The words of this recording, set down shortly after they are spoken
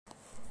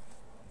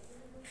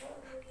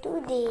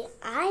Today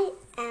I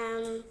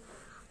am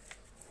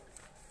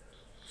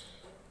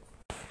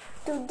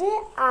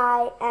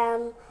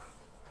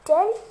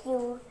tell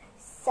you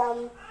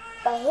some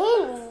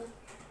paheli.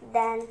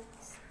 Then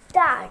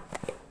start.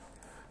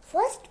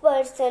 First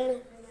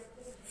person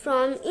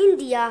from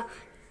India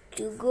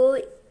to go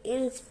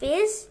in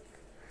space: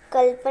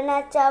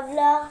 Kalpana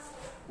Chawla,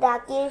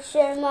 Rakesh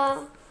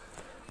Sharma,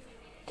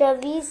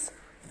 Travis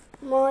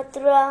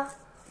Malhotra,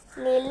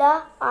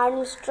 Neil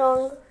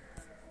Armstrong.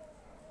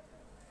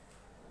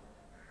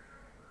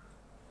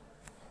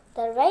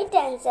 The right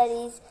answer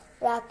is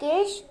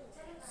Rakesh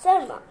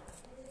Sharma.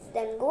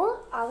 Then go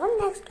our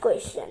next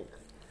question.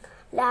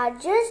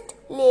 Largest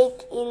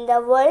lake in the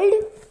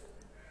world: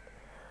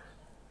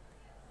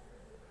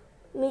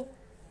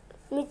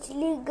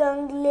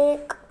 Michigan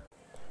Lake,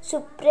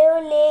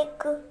 Superior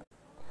Lake,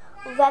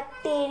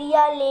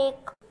 Victoria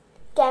Lake,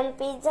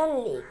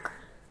 Campion Lake.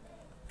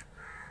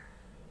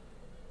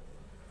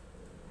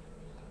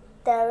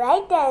 The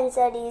right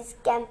answer is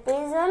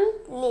Campion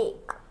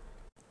Lake.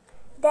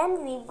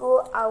 Then we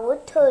go our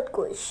third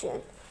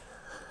question.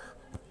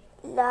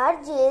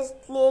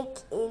 Largest lake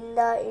in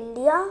the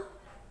India: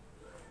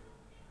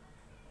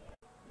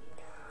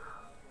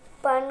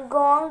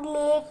 Pangong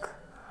Lake,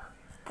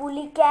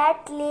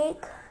 Pulicat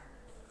Lake,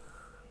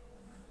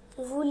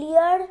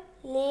 Wulier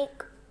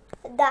Lake,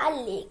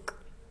 Dal Lake.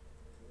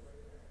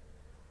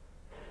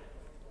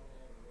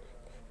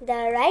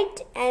 The right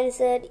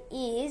answer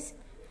is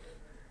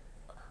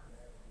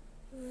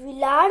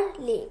Wulier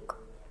Lake.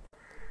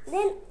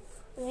 Then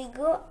we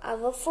go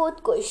our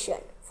fourth question.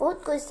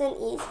 Fourth question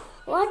is,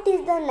 what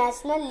is the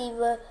national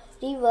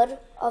river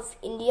of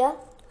India?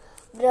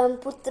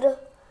 Brahmaputra,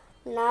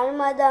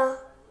 Narmada,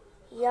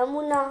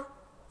 Yamuna,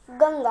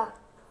 Ganga.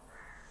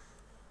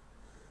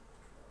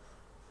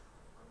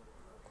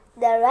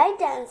 The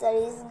right answer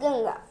is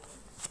Ganga.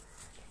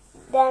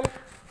 Then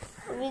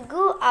we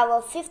go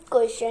our fifth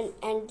question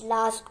and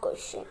last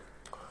question.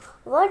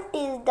 What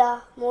is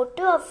the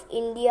motto of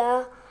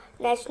India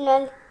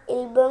national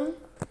album?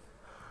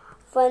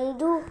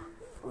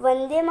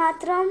 Vande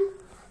Mataram,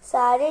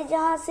 सारे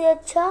जहां से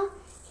अच्छा,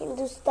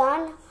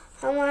 हिंदुस्तान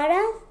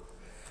हमारा,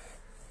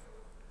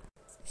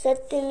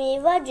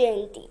 सत्यमेव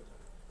जयते.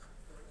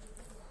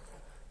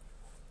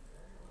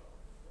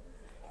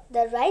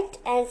 The right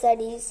answer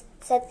is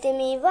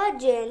Satyameva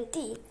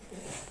Jayanti.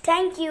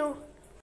 Thank you.